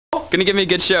Gonna give me a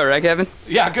good show, right, Kevin?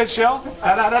 Yeah, good show.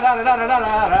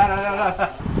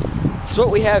 So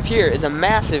what we have here is a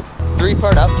massive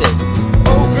 3-part update.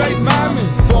 Oh, great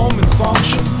mammoth, form and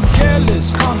function,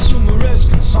 careless consumerist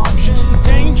consumption,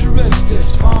 dangerous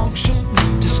dysfunction,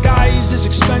 disguised as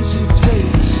expensive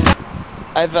taste.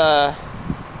 I've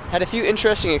had a few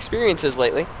interesting experiences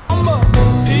lately.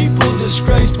 People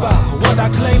disgraced by what I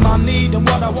claim I need and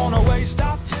what I want to waste.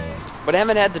 But I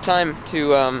haven't had the time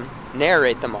to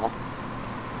narrate them all.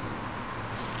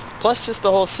 Plus, just the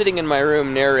whole sitting in my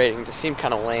room narrating just seemed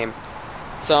kind of lame.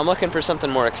 So I'm looking for something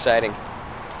more exciting.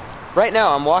 Right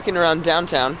now, I'm walking around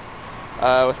downtown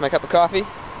with my cup of coffee.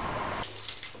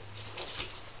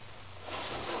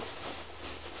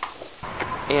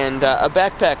 And a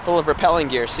backpack full of rappelling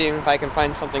gear, seeing if I can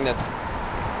find something that's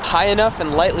high enough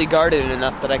and lightly guarded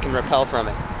enough that I can rappel from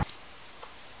it.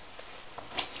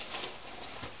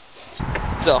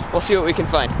 So, we'll see what we can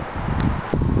find.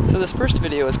 So this first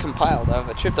video is compiled of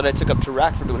a trip that I took up to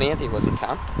Rockford when Anthony was in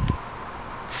town.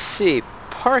 Let's see,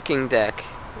 parking deck.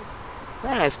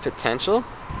 That has potential.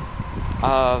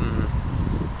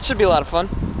 Should be a lot of fun.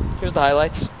 Here's the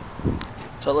highlights.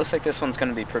 So it looks like this one's going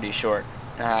to be pretty short.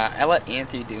 I let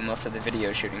Anthony do most of the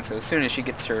video shooting, so as soon as she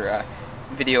gets her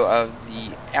video of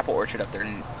the apple orchard up there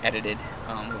and edited,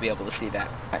 we'll be able to see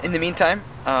that. In the meantime,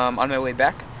 on my way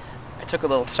back, I took a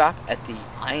little stop at the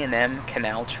I&M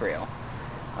Canal Trail,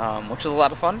 which was a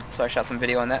lot of fun, so I shot some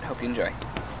video on that. Hope you enjoy.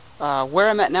 Where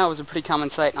I'm at now is a pretty common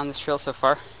sight on this trail so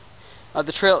far.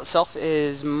 The trail itself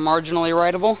is marginally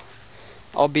rideable,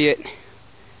 albeit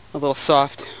a little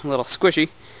soft, a little squishy.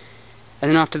 And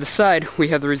then off to the side, we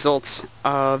have the results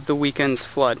of the weekend's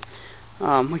flood,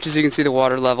 which, as you can see, the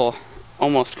water level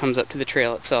almost comes up to the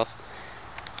trail itself.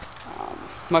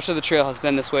 Much of the trail has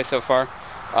been this way so far.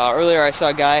 Earlier I saw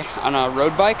a guy on a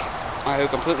road bike who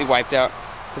completely wiped out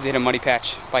because he had a muddy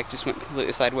patch. Bike just went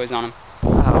completely sideways on him.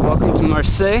 Welcome to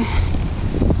Marseille.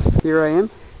 Here I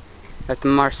am at the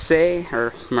Marseille,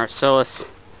 or Marcellus,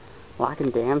 lock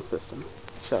and dam system.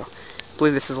 So, I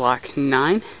believe this is lock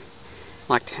 9.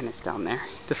 Lock 10 is down there.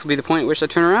 This will be the point at which I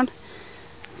turn around.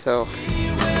 So,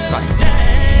 bye.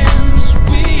 Dance,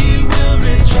 we will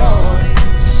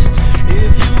rejoice.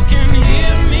 If you can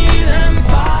hear me.